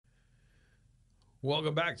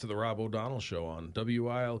Welcome back to the Rob O'Donnell Show on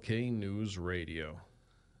WILK News Radio.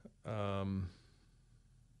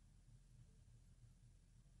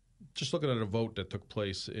 Just looking at a vote that took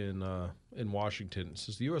place in Washington. It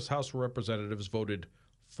says the U.S. House of Representatives voted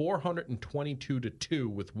 422-2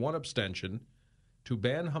 with one abstention to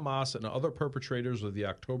ban Hamas and other perpetrators of the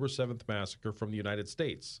October 7th massacre from the United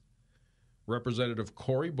States. Representative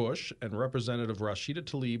Cori Bush and Representative Rashida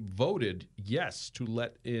Tlaib voted yes to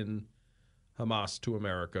let in Hamas to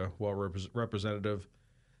America, while Representative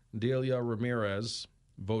Delia Ramirez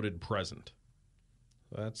voted present.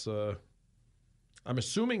 That's I'm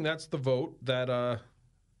assuming that's the vote that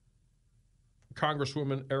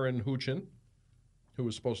Congresswoman Erin Huchin, who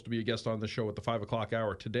was supposed to be a guest on the show at the 5 o'clock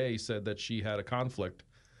hour today, said that she had a conflict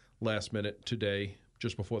last minute today.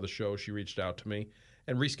 Just before the show, she reached out to me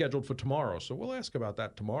and rescheduled for tomorrow. So we'll ask about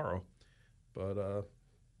that tomorrow. But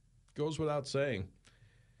goes without saying.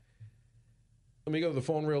 Let me go to the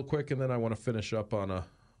phone real quick, and then I want to finish up on a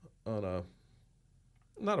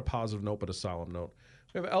not a positive note, but a solemn note.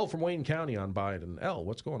 We have Elle from Wayne County on Biden. Elle,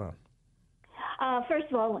 what's going on? First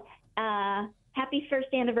of all, happy first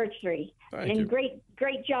anniversary. Thank you.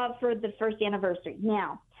 Great job for the first anniversary.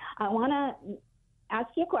 Now, I want to ask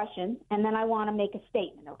you a question, and then I want to make a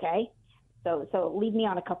statement, okay? So leave me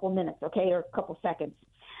on a couple minutes, okay, or a couple seconds.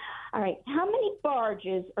 All right. How many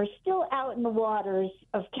barges are still out in the waters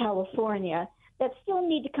of California that still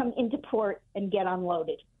need to come into port and get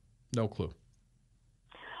unloaded? No clue.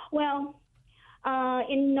 Well,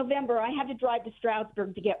 in November, I had to drive to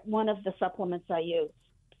Stroudsburg to get one of the supplements I use.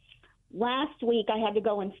 Last week, I had to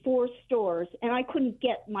go in 4 stores, and I couldn't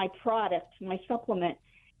get my product, my supplement,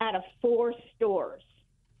 out of 4 stores.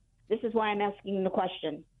 This is why I'm asking the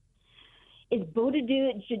question. Is Buddha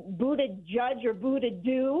Judge or Buddha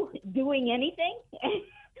doing anything?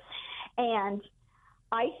 And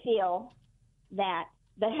I feel that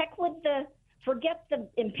forget the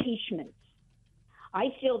impeachments. I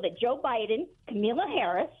feel that Joe Biden, Kamala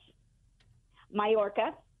Harris,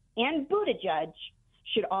 Mayorkas, and Buttigieg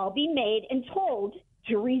should all be made and told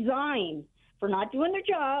to resign for not doing their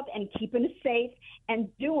job and keeping us safe and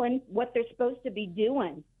doing what they're supposed to be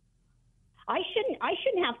doing. I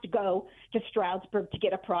shouldn't have to go to Stroudsburg to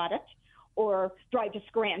get a product or drive to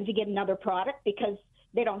Scranton to get another product because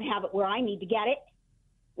they don't have it where I need to get it,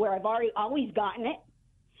 where I've always gotten it.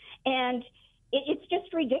 And it's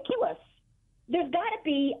just ridiculous. There's got to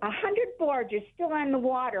be 100 barges still on the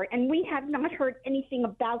water, and we have not heard anything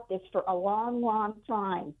about this for a long, long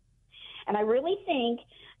time. And I really think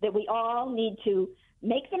that we all need to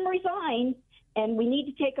make them resign, and we need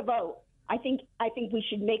to take a vote. I think we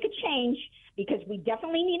should make a change because we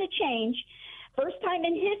definitely need a change. First time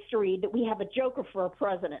in history that we have a joker for a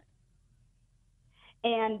president.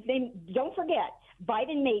 And then don't forget,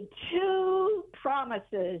 Biden made 2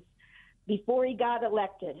 promises before he got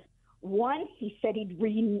elected. One, he said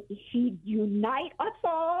he'd unite us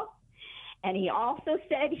all, and he also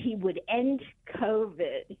said he would end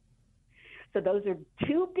COVID. So those are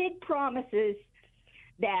 2 big promises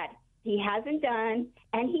that he hasn't done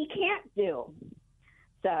and he can't do.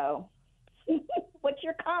 So what's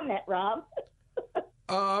your comment, Rob?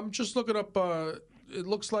 I'm just looking up. It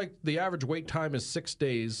looks like the average wait time is 6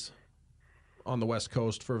 days on the West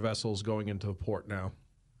Coast for vessels going into the port now.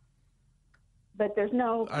 But there's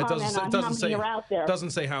no comment on how many are out there. It doesn't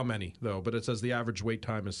say how many, though, but it says the average wait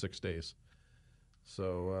time is 6 days.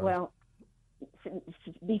 So well,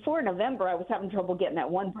 before November, I was having trouble getting that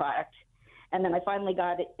one product. And then I finally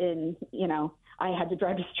got it in, I had to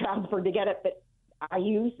drive to Stroudsburg to get it, but I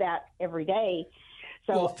use that every day.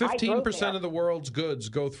 So 15% of the world's goods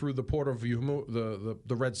go through the port of the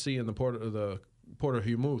Red Sea and the port of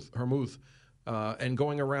Hormuz. And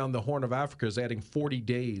going around the Horn of Africa is adding 40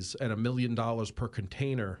 days and $1 million per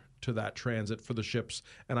container to that transit for the ships.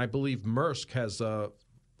 And I believe Maersk has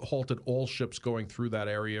halted all ships going through that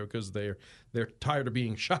area because they're tired of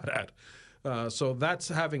being shot at. So that's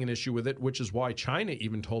having an issue with it, which is why China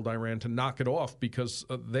even told Iran to knock it off because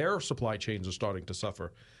their supply chains are starting to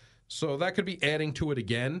suffer. So that could be adding to it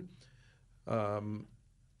again.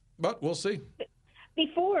 But we'll see.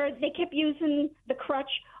 Before, they kept using the crutch,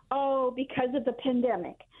 because of the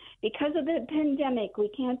pandemic. Because of the pandemic, we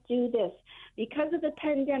can't do this. Because of the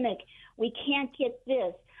pandemic, we can't get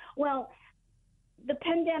this. Well, the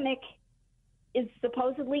pandemic is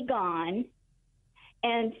supposedly gone,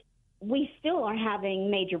 and we still are having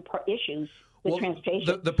major issues with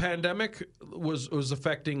transportation. The pandemic was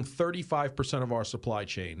affecting 35% of our supply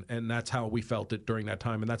chain, and that's how we felt it during that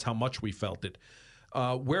time, and that's how much we felt it.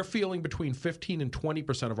 We're feeling between 15 and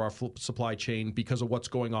 20% of our supply chain because of what's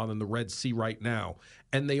going on in the Red Sea right now.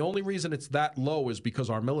 And the only reason it's that low is because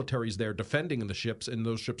our military's there defending the ships, and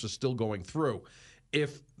those ships are still going through.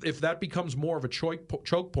 If that becomes more of a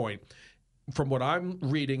choke point, from what I'm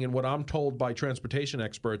reading and what I'm told by transportation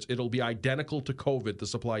experts, it'll be identical to COVID, the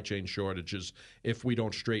supply chain shortages, if we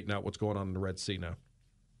don't straighten out what's going on in the Red Sea now.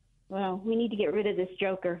 Well, we need to get rid of this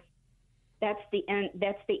joker. That's the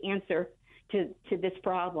answer to this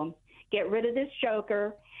problem. Get rid of this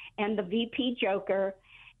joker and the VP joker.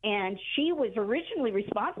 And she was originally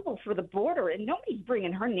responsible for the border, and nobody's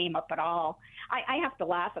bringing her name up at all. I have to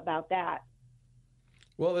laugh about that.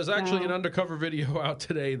 Well, there's actually an undercover video out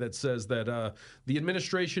today that says that the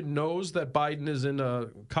administration knows that Biden is in a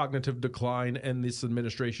cognitive decline, and this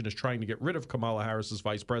administration is trying to get rid of Kamala Harris as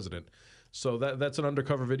vice president. So that's an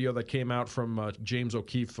undercover video that came out from James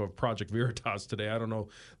O'Keefe of Project Veritas today. I don't know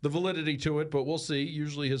the validity to it, but we'll see.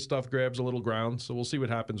 Usually his stuff grabs a little ground, so we'll see what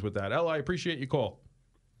happens with that. Ella, I appreciate your call.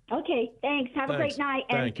 Okay, thanks. Have a great night,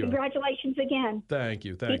 and congratulations again. Thank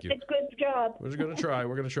you. Keep a good job. We're going to try.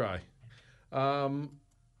 We're going to try.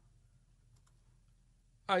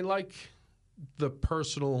 I like the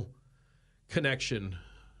personal connection,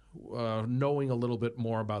 knowing a little bit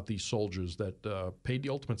more about these soldiers that paid the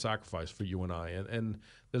ultimate sacrifice for you and I. And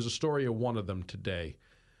there's a story of one of them today.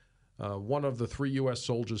 One of the 3 U.S.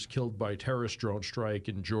 soldiers killed by a terrorist drone strike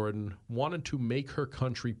in Jordan wanted to make her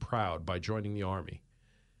country proud by joining the Army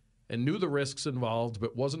and knew the risks involved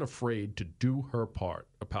but wasn't afraid to do her part,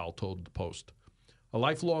 a pal told the Post. A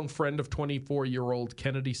lifelong friend of 24-year-old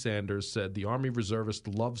Kennedy Sanders said the Army reservist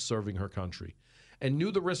loved serving her country and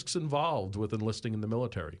knew the risks involved with enlisting in the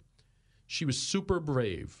military. She was super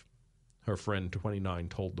brave, her friend, 29,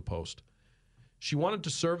 told the Post. She wanted to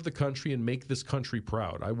serve the country and make this country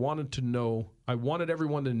proud. I wanted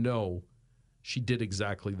everyone to know she did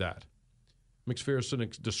exactly that.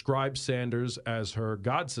 McPherson described Sanders as her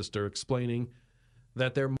godsister, explaining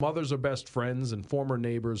that their mothers are best friends and former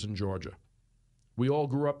neighbors in Georgia. We all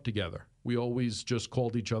grew up together. We always just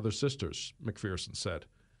called each other sisters, McPherson said.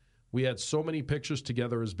 We had so many pictures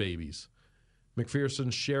together as babies.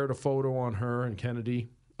 McPherson shared a photo of her and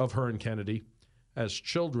Kennedy as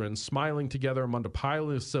children, smiling together among a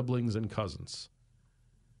pile of siblings and cousins.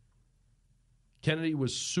 Kennedy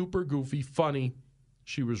was super goofy, funny.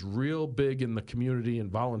 She was real big in the community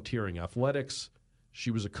and volunteering, athletics.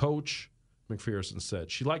 She was a coach, McPherson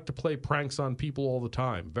said. She liked to play pranks on people all the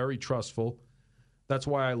time, very trustful. That's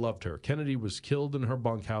why I loved her. Kennedy was killed in her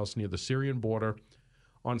bunkhouse near the Syrian border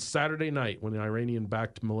on Saturday night when the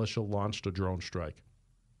Iranian-backed militia launched a drone strike.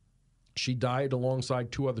 She died alongside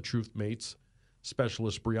 2 other troop mates,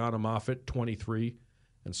 Specialist Brianna Moffett, 23,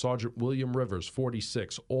 and Sergeant William Rivers,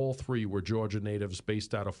 46. All 3 were Georgia natives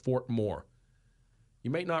based out of Fort Moore.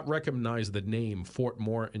 You may not recognize the name Fort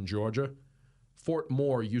Moore in Georgia. Fort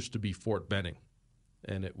Moore used to be Fort Benning,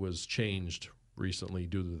 and it was changed recently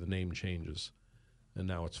due to the name changes. And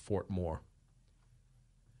now it's Fort Moore.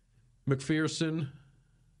 McPherson,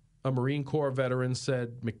 a Marine Corps veteran,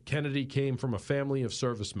 said Kennedy came from a family of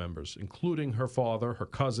service members, including her father, her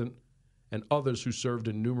cousin, and others who served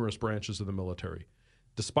in numerous branches of the military.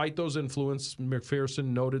 Despite those influences, McPherson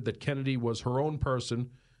noted that Kennedy was her own person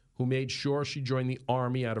who made sure she joined the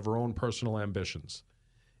Army out of her own personal ambitions.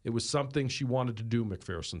 It was something she wanted to do,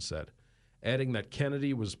 McPherson said, adding that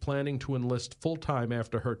Kennedy was planning to enlist full-time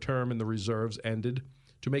after her term in the reserves ended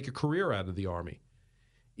to make a career out of the Army.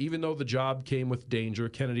 Even though the job came with danger,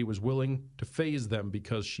 Kennedy was willing to face them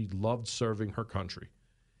because she loved serving her country.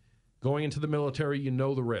 Going into the military, you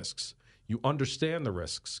know the risks. You understand the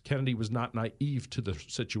risks. Kennedy was not naive to the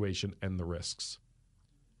situation and the risks.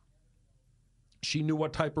 She knew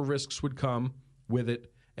what type of risks would come with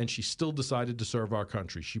it, and she still decided to serve our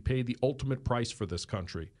country. She paid the ultimate price for this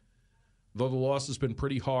country. Though the loss has been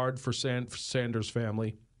pretty hard for Sanders'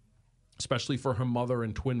 family, especially for her mother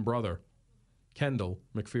and twin brother, Kendall,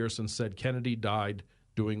 McPherson said Kennedy died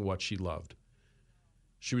doing what she loved.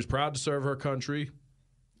 She was proud to serve her country.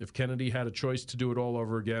 If Kennedy had a choice to do it all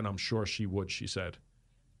over again, I'm sure she would, she said.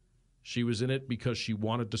 She was in it because she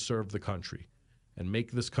wanted to serve the country and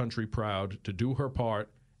make this country proud, to do her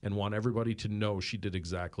part, and want everybody to know she did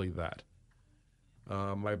exactly that.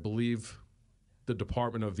 I believe the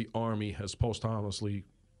Department of the Army has posthumously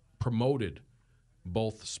promoted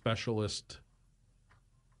both Specialist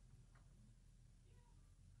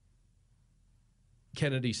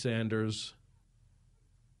Kennedy Sanders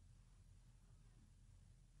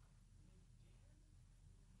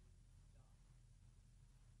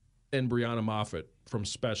and Brianna Moffett from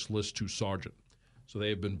specialist to sergeant. So they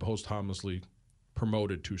have been posthumously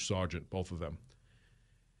promoted to sergeant, both of them.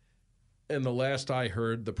 And the last I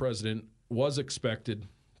heard, the president was expected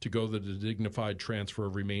to go to the dignified transfer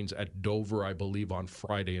of remains at Dover, I believe, on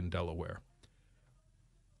Friday in Delaware.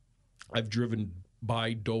 I've driven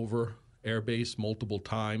by Dover Air Base multiple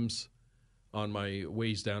times on my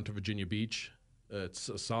ways down to Virginia Beach. It's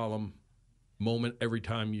a solemn moment every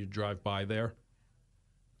time you drive by there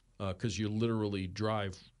because you literally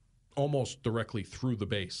drive almost directly through the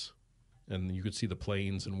base. And you could see the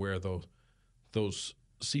planes and where those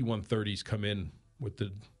C-130s come in with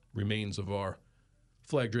the remains of our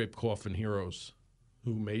flag-draped coffin heroes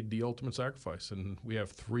who made the ultimate sacrifice. And we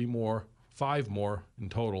have 5 more in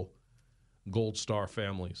total Gold Star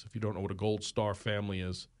families. If you don't know what a Gold Star family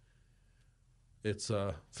is, it's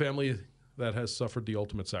a family that has suffered the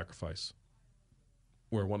ultimate sacrifice,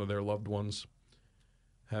 where one of their loved ones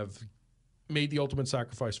have made the ultimate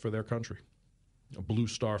sacrifice for their country. A Blue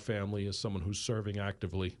Star family is someone who's serving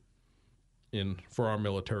actively for our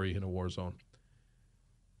military in a war zone.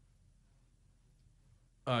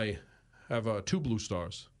 I have 2 Blue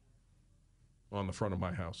Stars on the front of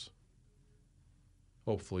my house.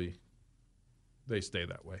 Hopefully they stay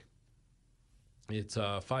that way. It's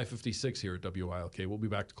 5:56 here at WILK. We'll be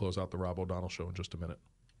back to close out the Rob O'Donnell Show in just a minute.